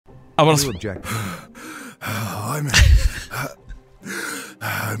Aber das...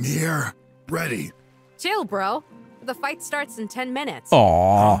 I'm here. Ready. Chill, bro. The fight starts in 10 minutes.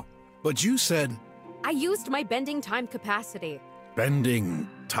 Oh. But you said... I used my bending time capacity. Bending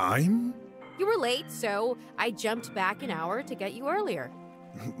time? You were late, so I jumped back an hour to get you earlier.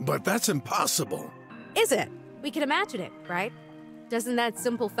 But that's impossible. Is it? We can imagine it, right? Doesn't that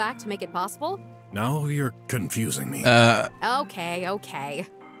simple fact make it possible? Now you're confusing me. Okay.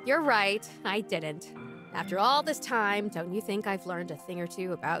 You're right, I didn't. After all this time, don't you think I've learned a thing or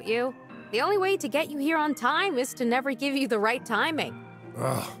two about you? The only way to get you here on time is to never give you the right timing.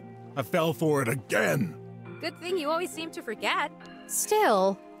 Ugh, I fell for it again. Good thing you always seem to forget.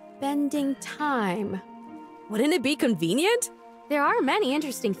 Still, bending time. Wouldn't it be convenient? There are many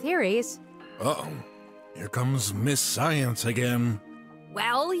interesting theories. Uh-oh. Here comes Miss Science again.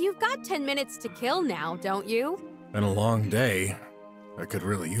 Well, you've got 10 minutes to kill now, don't you? Been a long day. I could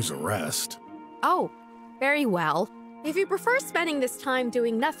really use a rest. Oh, very well. If you prefer spending this time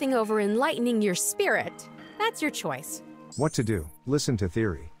doing nothing over enlightening your spirit, that's your choice. What to do? Listen to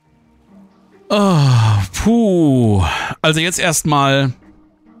theory. Oh, puh. Also jetzt erstmal,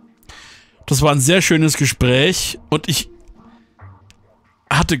 das war ein sehr schönes Gespräch und ich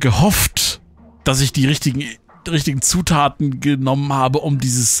hatte gehofft, dass ich die richtigen Zutaten genommen habe, um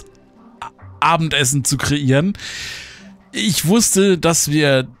dieses Abendessen zu kreieren. Ich wusste, dass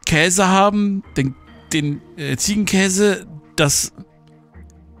wir Käse haben, den Ziegenkäse, das...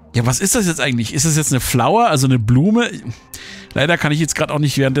 Ja, was ist das jetzt eigentlich? Ist das jetzt eine Flower, also eine Blume? Leider kann ich jetzt gerade auch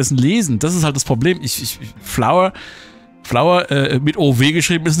nicht währenddessen lesen. Das ist halt das Problem. Flower mit OW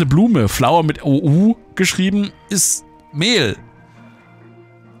geschrieben ist eine Blume. Flower mit OU geschrieben ist Mehl.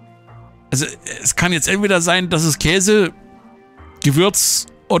 Also es kann jetzt entweder sein, dass es Käse, Gewürz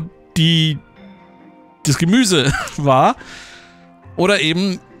und das Gemüse war. Oder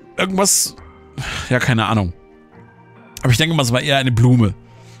eben irgendwas, ja, keine Ahnung. Aber ich denke mal, es war eher eine Blume.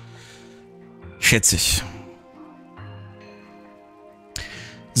 Schätze ich.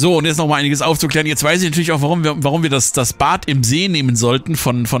 So, und jetzt noch mal einiges aufzuklären. Jetzt weiß ich natürlich auch, warum wir das Bad im See nehmen sollten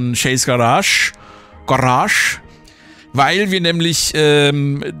von Shays Garage. Weil wir nämlich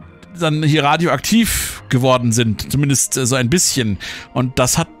dann hier radioaktiv geworden sind. Zumindest so ein bisschen. Und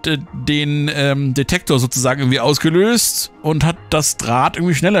das hat den Detektor sozusagen irgendwie ausgelöst und hat das Draht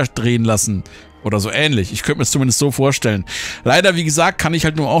irgendwie schneller drehen lassen. Oder so ähnlich. Ich könnte mir es zumindest so vorstellen. Leider, wie gesagt, kann ich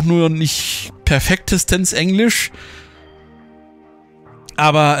halt auch nur nicht perfektestens Englisch.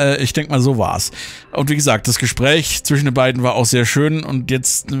 Aber ich denke mal, so war's. Und wie gesagt, das Gespräch zwischen den beiden war auch sehr schön. Und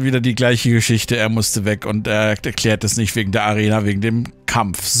jetzt wieder die gleiche Geschichte. Er musste weg und er erklärt es nicht wegen der Arena, wegen dem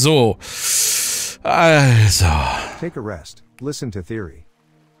Kampf. So. Also. Take a rest. Listen to theory.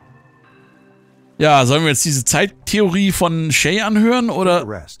 Ja, sollen wir jetzt diese Zeittheorie von Shay anhören oder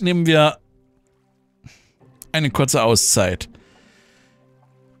nehmen wir eine kurze Auszeit?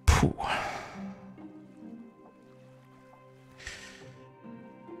 Puh.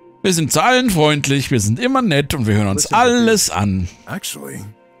 Wir sind zahlenfreundlich, wir sind immer nett und wir hören uns alles an. Actually,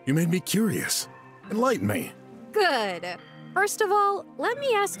 you made me curious. Enlighten me. Good. First of all, let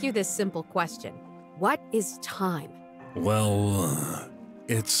me ask you this simple question. What is time? Well,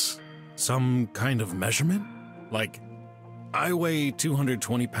 it's some kind of measurement. Like, I weigh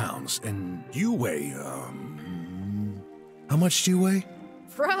 220 pounds and you weigh, how much do you weigh?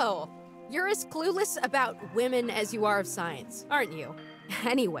 Bro, you're as clueless about women as you are of science, aren't you?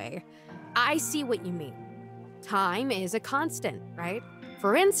 Anyway, I see what you mean. Time is a constant, right?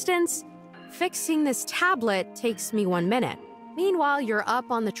 For instance, fixing this tablet takes me 1 minute. Meanwhile, you're up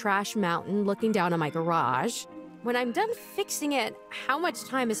on the trash mountain looking down on my garage. When I'm done fixing it, how much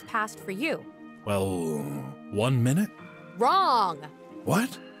time has passed for you? Well, 1 minute? Wrong!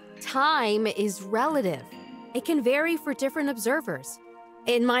 What? Time is relative. It can vary for different observers.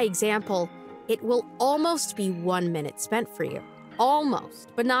 In my example, it will almost be 1 minute spent for you. Almost,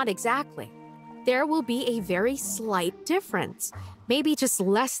 but not exactly. There will be a very slight difference, maybe just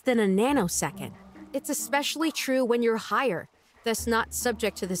less than a nanosecond. It's especially true when you're higher, thus not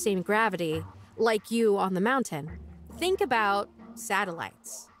subject to the same gravity, like you on the mountain. Think about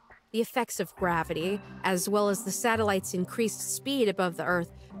satellites. The effects of gravity, as well as the satellite's increased speed above the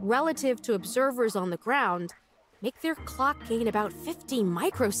Earth relative to observers on the ground, make their clock gain about 50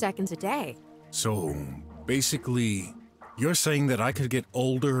 microseconds a day. So, basically, you're saying that I could get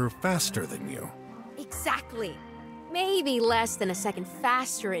older faster than you? Exactly. Maybe less than a second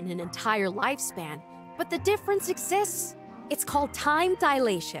faster in an entire lifespan, but the difference exists. It's called time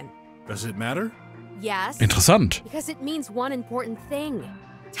dilation. Does it matter? Yes. Interessant. Because it means one important thing.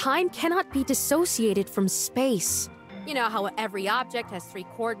 Time cannot be dissociated from space. You know how every object has 3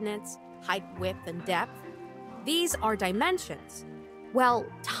 coordinates, height, width, and depth? These are dimensions. Well,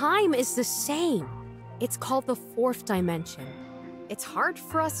 time is the same. It's called the 4th dimension. It's hard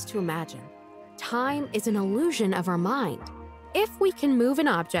for us to imagine. Time is an illusion of our mind. If we can move an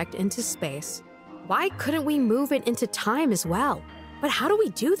object into space, why couldn't we move it into time as well? But how do we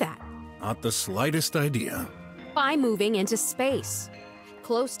do that? Not the slightest idea. By moving into space,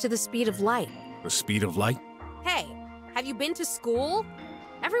 close to the speed of light. The speed of light? Hey, have you been to school?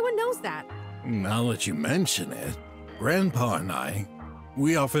 Everyone knows that. Now that you mention it, Grandpa and I,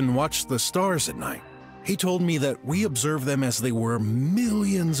 we often watch the stars at night. He told me that we observe them as they were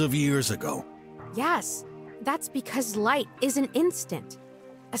millions of years ago. Yes, that's because light is an instant.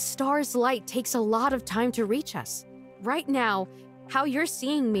 A star's light takes a lot of time to reach us. Right now, how you're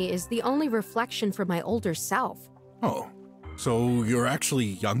seeing me is the only reflection from my older self. Oh, so you're actually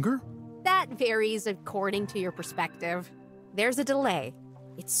younger? That varies according to your perspective. There's a delay.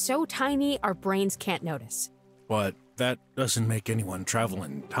 It's so tiny our brains can't notice. But that doesn't make anyone travel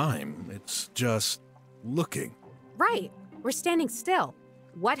in time. It's just looking. Right, we're standing still.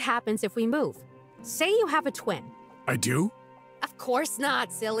 What happens if we move? Say you have a twin. I do? Of course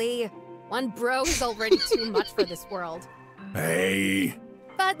not, silly. One bro is already too much for this world. Hey.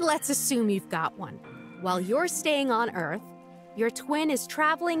 But let's assume you've got one. While you're staying on Earth, your twin is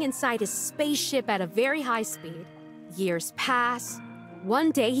traveling inside a spaceship at a very high speed. Years pass.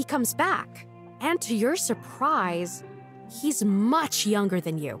 One day he comes back. And to your surprise, he's much younger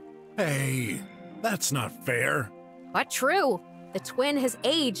than you. Hey, that's not fair. But true. The twin has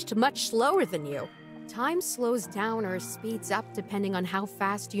aged much slower than you. Time slows down or speeds up depending on how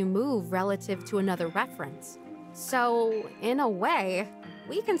fast you move relative to another reference. So, in a way,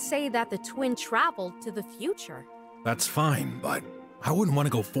 we can say that the twin traveled to the future. That's fine, but I wouldn't want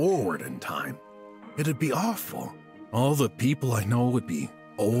to go forward in time. It'd be awful. All the people I know would be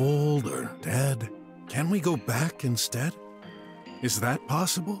old or dead. Can we go back instead? Is that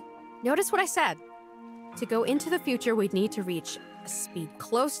possible? Notice what I said. To go into the future, we'd need to reach a speed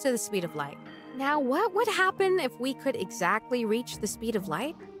close to the speed of light. Now, what would happen if we could exactly reach the speed of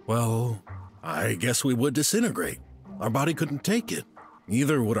light? Well, I guess we would disintegrate. Our body couldn't take it.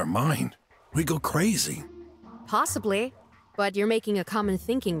 Neither would our mind. We'd go crazy. Possibly, but you're making a common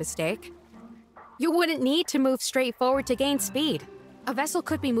thinking mistake. You wouldn't need to move straight forward to gain speed. A vessel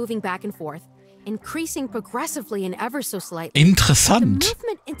could be moving back and forth, increasing progressively and ever so slightly. Interessant. The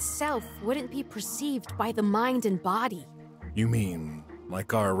movement itself wouldn't be perceived by the mind and body. You mean,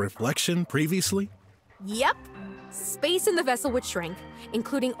 like our reflection previously? Yep. Space in the vessel would shrink,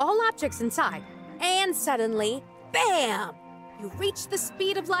 including all objects inside. And suddenly, bam! You reach the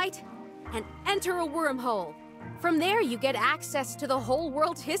speed of light and enter a wormhole. From there, you get access to the whole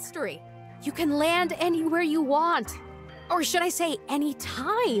world's history. You can land anywhere you want. Or should I say, any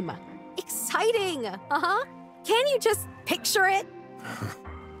time. Exciting, Can you just picture it?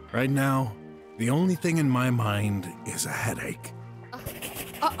 Right now, the only thing in my mind is a headache.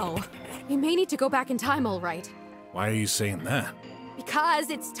 Uh-oh. You may need to go back in time, all right. Why are you saying that? Because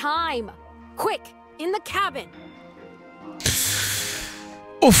it's time. Quick, in the cabin.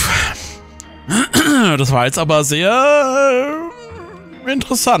 Uff. Das war jetzt aber sehr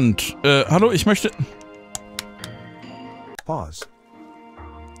interessant. Hallo, ich möchte... Pause.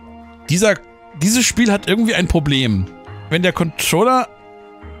 Dieses Spiel hat irgendwie ein Problem. Wenn der Controller...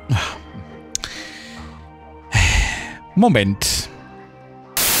 Moment.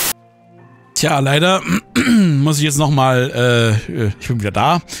 Tja, leider muss ich jetzt nochmal... ich bin wieder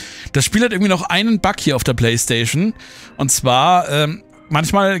da. Das Spiel hat irgendwie noch einen Bug hier auf der PlayStation. Und zwar...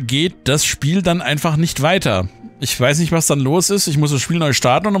 manchmal geht das Spiel dann einfach nicht weiter. Ich weiß nicht, was dann los ist. Ich muss das Spiel neu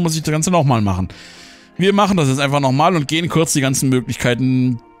starten und dann muss ich das Ganze nochmal machen. Wir machen das jetzt einfach nochmal und gehen kurz die ganzen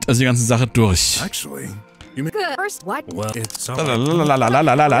Möglichkeiten, also die ganze Sache durch. Actually, you mean... First, what? Well, it's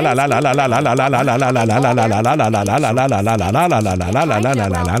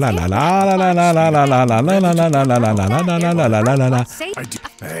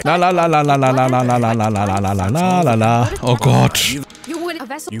Oh Gott.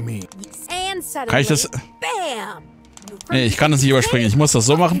 You mean... Kann ich das... Nee, ich kann das nicht überspringen. Ich muss das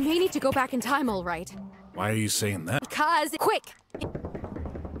so machen. Why are you saying that?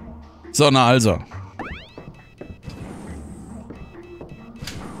 So, na also.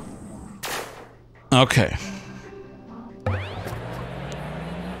 Okay.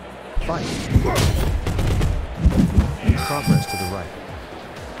 Fight. Progress to the right.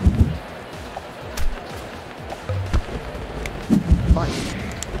 Fight.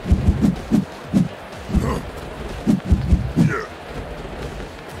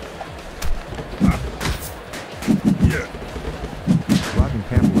 Yeah.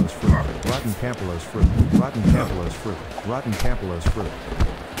 Rotten Campelos fruit. Rotten Campelos fruit. Rotten Campelos fruit.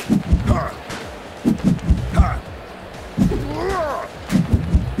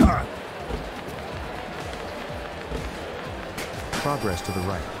 Progress to the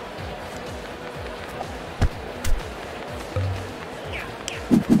right.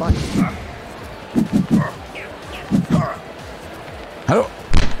 Fight. Hallo.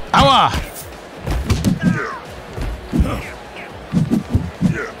 Aua!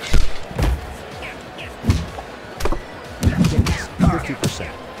 Kings, 50%.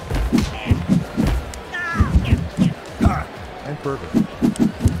 And burger.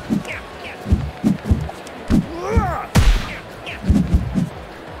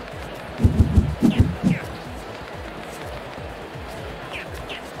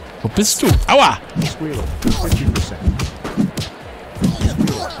 Wo bist du? Aua! Squealer, 50%.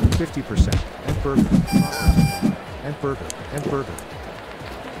 Squealer, 50%. And burger. And burger. And burger.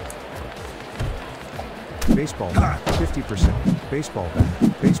 Baseball bat, 50%. Baseball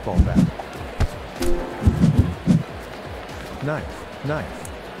bat. Baseball bat. Knife. Knife.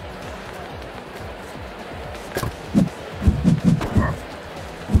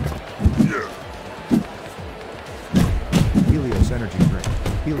 Helios energy drink.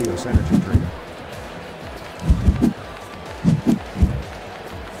 Helios energy drink.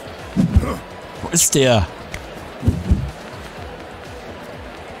 Wo ist der?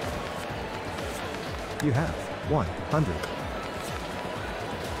 You have 100.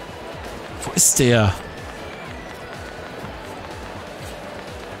 Wo ist der?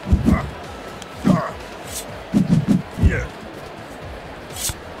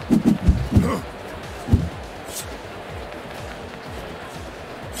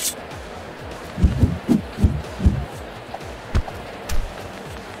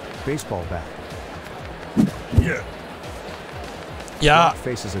 Baseball bat. Ja. Black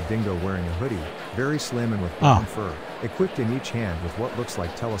faces a dingo wearing a hoodie, very slim and with brown fur, equipped in each hand with what looks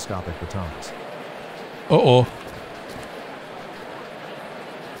like telescopic batons. Oh oh.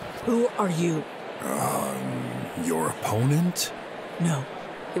 Who are you? Your opponent? No,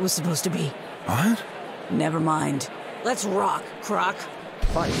 it was supposed to be. What? Never mind. Let's rock, Croc.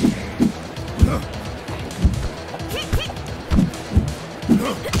 Fight.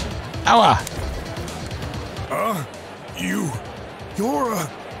 Aua! You're a...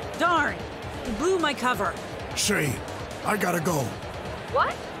 Darn! You blew my cover. Shay, I gotta go.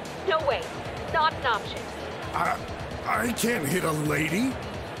 What? No way. Not an option. I can't hit a lady.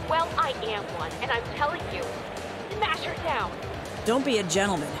 Well, I am one, and I'm telling you, smash her down. Don't be a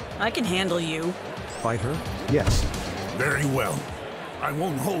gentleman. I can handle you. Fight her? Yes. Very well. I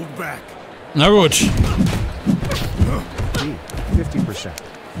won't hold back. Na gut. D, 50%.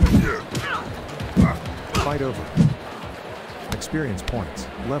 Fight over. Experience points.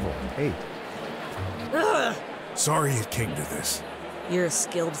 Level 8. Ugh. Sorry it came to this. You're a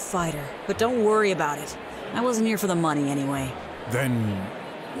skilled fighter, but don't worry about it. I wasn't here for the money anyway. Then,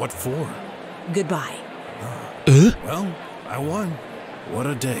 what for? Goodbye. Well, I won. What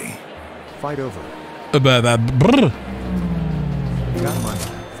a day. Fight over. Brr. Got money.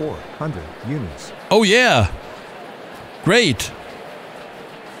 400 unis. Oh yeah. Great.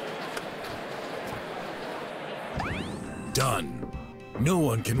 Done. No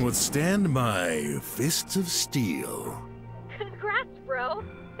one can withstand my fists of steel. Congrats, bro.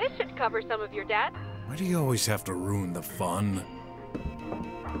 This should cover some of your debt. Why do you always have to ruin the fun?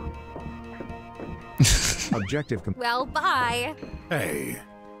 Objective Well, bye. Hey,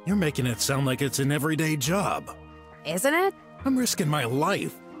 you're making it sound like it's an everyday job. Isn't it? I'm risking my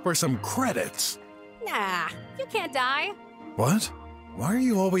life for some credits. Nah, you can't die. What? Why are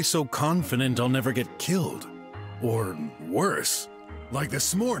you always so confident I'll never get killed? Or worse, like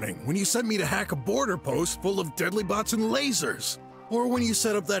this morning when you sent me to hack a border post full of deadly bots and lasers. Or when you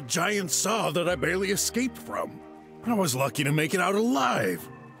set up that giant saw that I barely escaped from. I was lucky to make it out alive.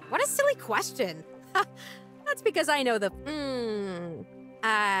 What a silly question. That's because I know the...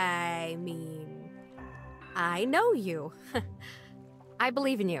 I know you. I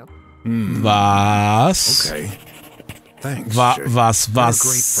believe in you. Was? Okay. Thanks. Was? You're a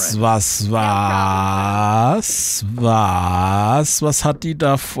great friend. Was hat die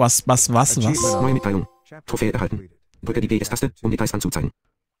da... Was? Neue Mitteilung. Trophäe erhalten. Drücke die DS-Taste, um Details anzuzeigen.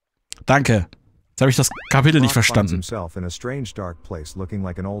 Danke. Jetzt habe ich das Kapitel nicht Brock finds verstanden. himself in a strange dark place looking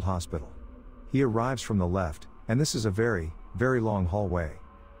like an old hospital. He arrives from the left, and this is a very, very long hallway.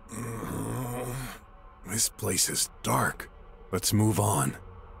 This place is dark. Let's move on.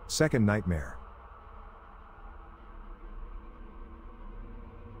 Second nightmare.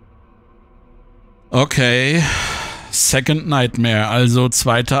 Okay. Second Nightmare, also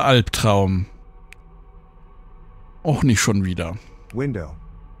zweiter Albtraum. Auch nicht schon wieder. Window.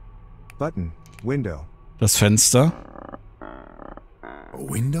 Button. Window. Das Fenster. A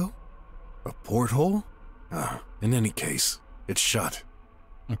window? A porthole? In any case, it's shut.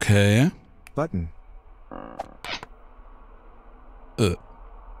 Okay. Button.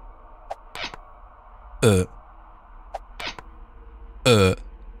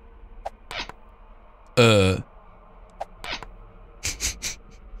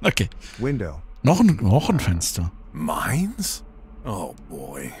 Okay. Window. Noch ein Fenster. Mines? Oh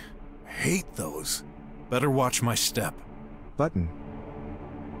boy. Hate those. Better watch my step. Button.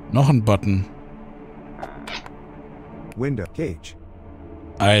 Noch ein Button. Window. Cage.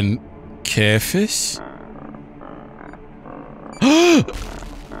 Ein Käfig.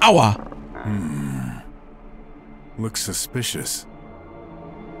 Aua. Looks suspicious.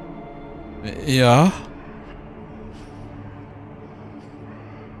 Ja.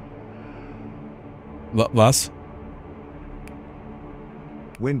 Was?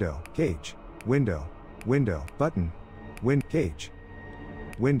 Window. Cage. Window. Window. Button. Cage.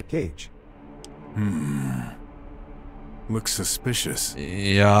 Cage. Looks suspicious.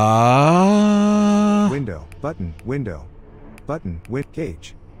 Ja. Window. Button. Window. Button.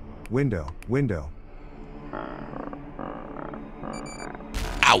 Cage. Window. Window.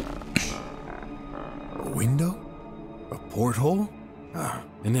 Au. A window? A porthole?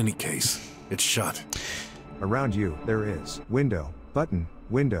 In any case, it's shut. Around you, there is. Window. Button.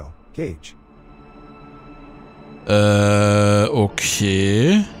 Window. Cage.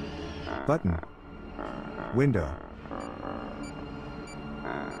 Okay. Button. Window.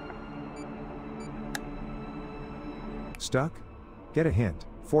 Stuck? Get a hint.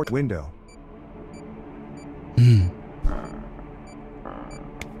 Fourth window.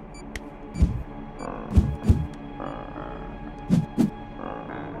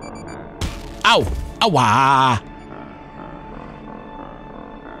 Au. Aua.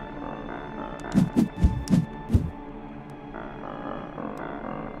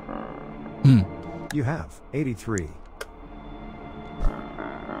 You have 83.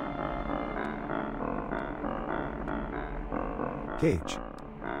 Cage.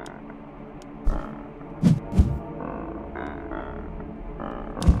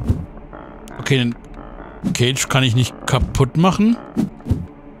 Okay, den Cage kann ich nicht kaputt machen.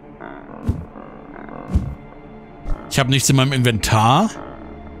 Ich habe nichts in meinem Inventar.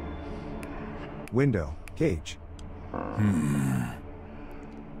 Window. Cage.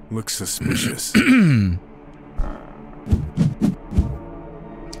 Looks suspicious.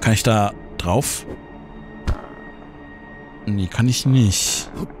 Kann ich da drauf? Nee, kann ich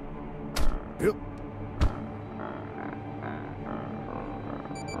nicht. Yep.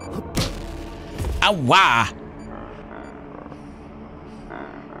 Aua!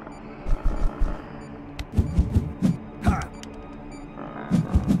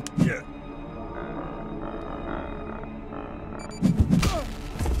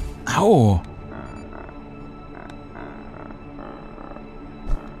 Au!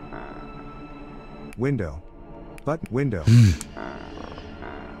 Window. Button. Window.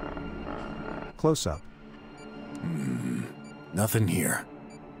 Close up. Nothing here.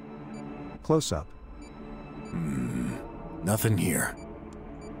 Close up. Nothing here.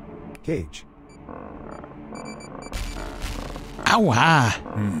 Cage. Aua!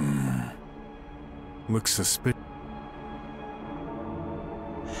 Looks suspicious.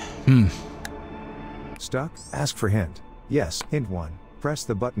 Stuck? Ask for hint. Yes. Hint 1. Press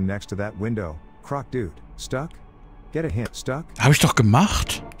the button next to that window. Croc dude. Stuck? Get a hint. Stuck? Habe ich doch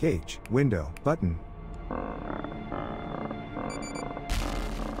gemacht. Cage. Window. Button.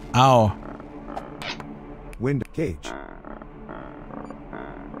 Au. Window. Cage.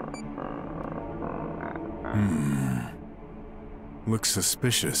 Looks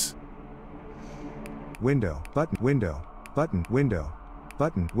suspicious. Window. Button. Window. Button. Window.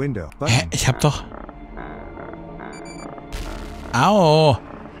 Button. Window. Hä? Button. Ich hab doch... Au!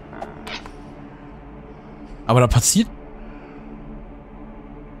 Aber da passiert...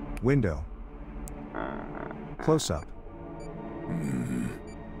 Window. Close up.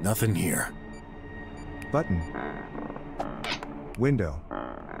 Nothing here. Button. Window.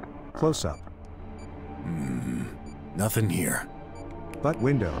 Close up. Nothing here. But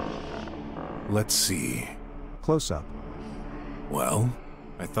window. Let's see. Close up. Well,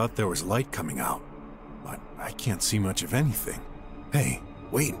 I thought there was light coming out, but I can't see much of anything. Hey,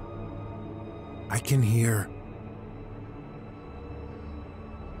 wait. I can hear...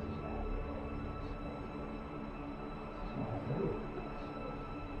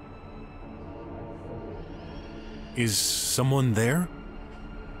 Is someone there?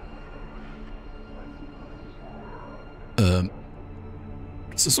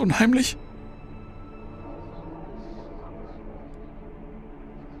 Das ist unheimlich.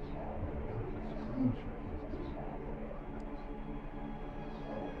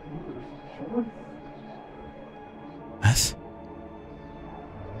 Was?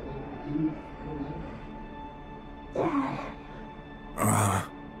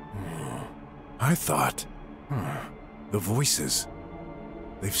 I thought... the voices...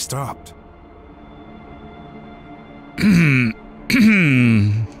 they've stopped.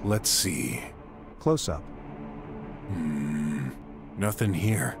 Let's see. Close up. Nothing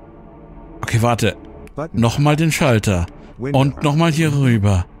here. Okay, warte. Button. Nochmal den Schalter. Window. Und nochmal hier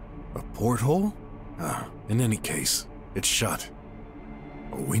rüber. A porthole? In any case, it's shut.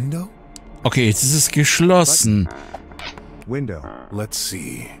 A window? Okay, jetzt ist es geschlossen. Window. Let's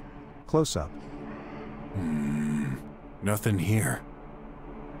see. Close up. Nothing here.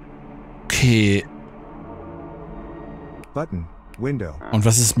 Okay. Button. Window. Und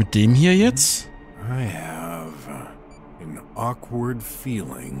was ist mit dem hier jetzt? I have an awkward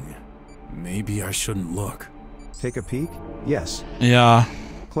feeling. Maybe I shouldn't look. Take a peek? Yes. Ja.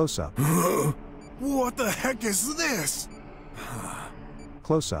 Close up. What the heck is this?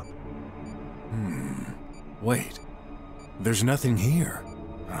 Close up. Wait. There's nothing here.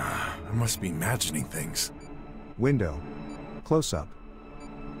 I must be imagining things. Window. Close up.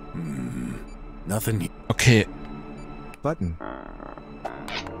 Nothing. Okay. Button.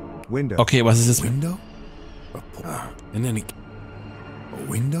 Window. Okay, was ist jetzt? Window? And then a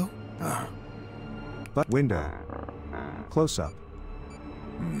window? But window. Close up.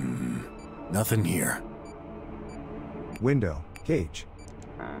 Nothing here. Window. Cage.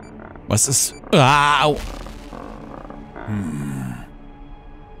 Was ist? Au.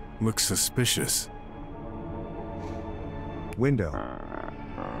 Looks suspicious. Window.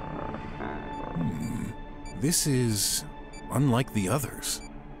 This is unlike the others.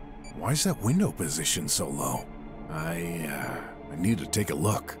 Why is that window position so low? I need to take a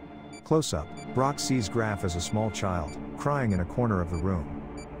look. Close up. BROK sees Graf as a small child, crying in a corner of the room.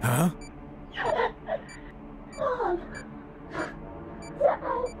 Huh?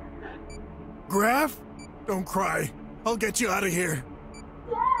 Graf? Don't cry. I'll get you out of here.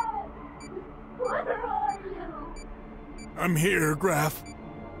 Dad! Where are you? I'm here, Graf.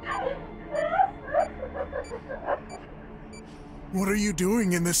 What are you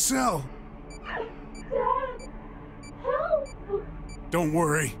doing in this cell? Dad! Help! Don't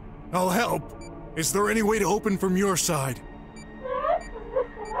worry. I'll help. Is there any way to open from your side?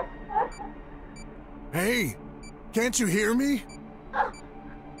 Hey! Can't you hear me?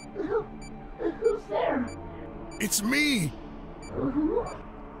 Who's there? It's me! Who?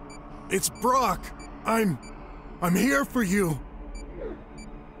 It's BROK! I'm here for you!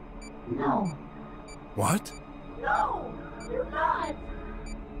 No. What? No! You're not!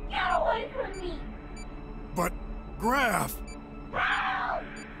 Get away from me! But, Graf! Help!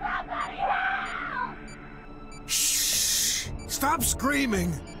 Somebody help! Shh! Stop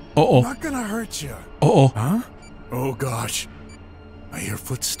screaming! Oh, Not gonna hurt you. oh. Huh? Oh gosh. I hear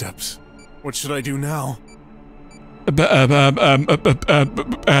footsteps. What should I do now?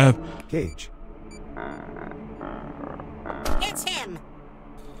 Cage. It's him.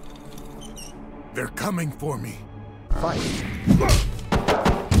 They're coming for me. Fight.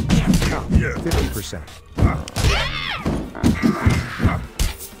 50%.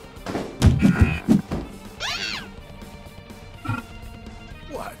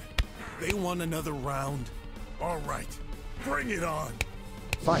 What? They want another round? All right. Bring it on.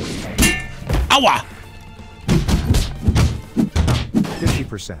 Fight. Aua!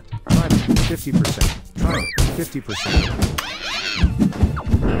 50%. Try it. 50%. Try it. 50%.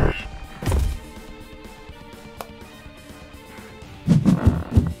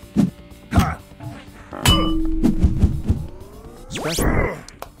 Special.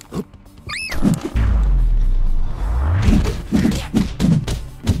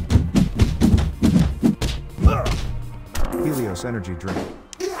 Helios energy drink.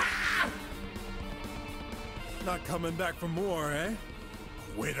 Not coming back for more, eh?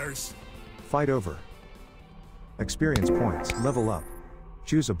 Quitters. Fight over. Experience points. Level up.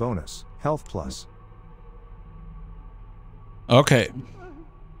 Choose a bonus. Health plus. Okay.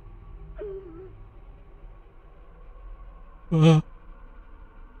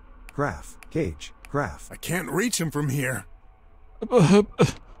 Graf. Cage. Graf. I can't reach him from here.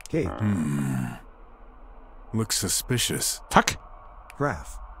 Cage. Looks suspicious. Fuck.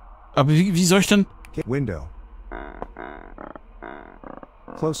 Graf. Aber wie soll ich denn? Window.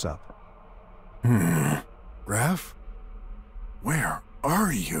 Close up. Graf? Where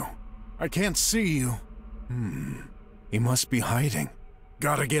are you? I can't see you. He must be hiding.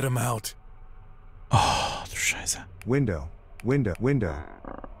 Gotta get him out. Oh, du Scheiße. Window. Window. Window.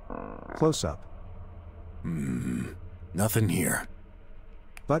 Close up. Nothing here.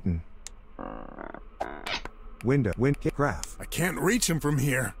 Button. Window. Graph. I can't reach him from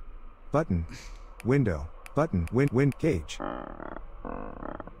here. Button. Window. Button. Cage.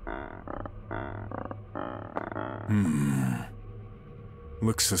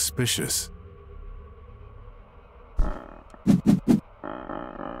 Looks suspicious.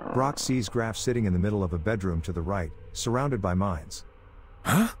 BROK sees Graf sitting in the middle of a bedroom to the right, surrounded by mines.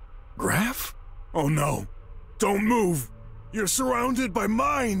 Huh? Graf? Oh no. Don't move. You're surrounded by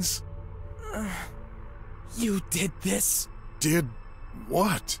mines. You did this? Did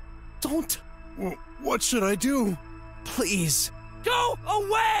what? Don't. What should I do? Please. Go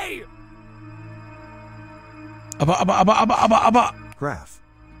away! Aber. Graf.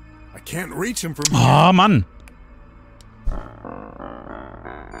 I can't reach him from here. Oh, Mann.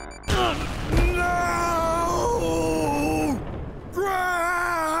 No! Graf!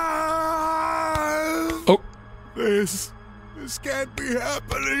 Oh. This can't be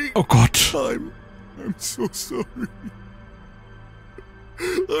happening. Oh Gott. I'm so sorry.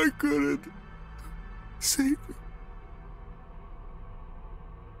 I couldn't save you.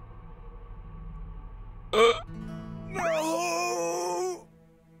 No!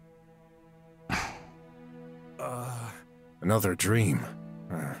 Another dream.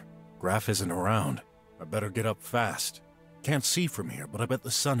 Graf isn't around. I better get up fast. Can't see from here, but I bet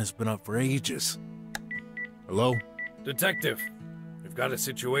the sun has been up for ages. Hello? Detective, we've got a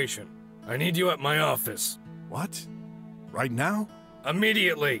situation. I need you at my office. What? Right now?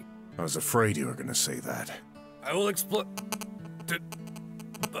 Immediately. I was afraid you were gonna say that. I will explain.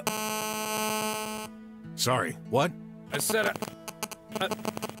 Sorry, what? I said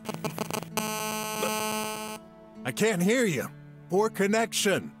I can't hear you. Poor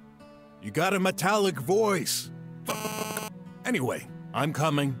connection. You got a metallic voice. Anyway, I'm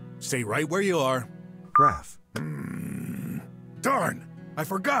coming. Stay right where you are. Graf. Darn! I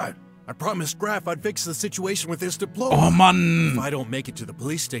forgot. I promised Graf I'd fix the situation with his diploma. Oh, Mann. If I don't make it to the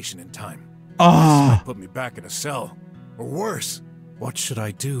police station in time, Oh. this might put me back in a cell. Or worse, what should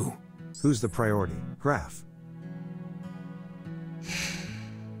I do? Who's the priority? Graf.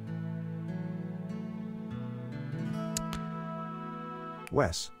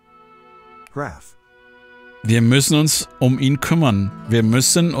 Wes. Graf. Wir müssen uns um ihn kümmern. Wir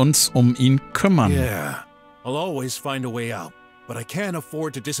müssen uns um ihn kümmern. Yeah, I'll always find a way out, but I can't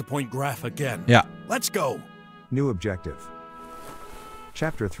afford to disappoint Graf again. Ja. Let's go! New objective.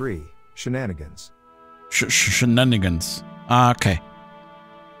 Chapter 3. Shenanigans. Shenanigans. Ah, okay.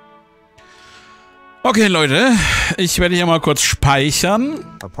 Okay, Leute. Ich werde hier mal kurz speichern.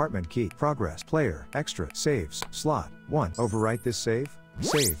 Apartment key. Progress. Player. Extra. Saves. Slot. 1. Overwrite this save.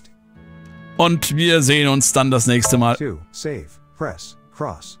 Saved. Und wir sehen uns dann das nächste Mal. 2. Save. Press.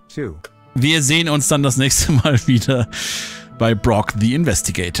 Cross. 2. Wir sehen uns dann das nächste Mal wieder bei BROK the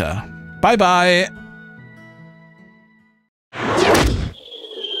InvestiGator. Bye, bye.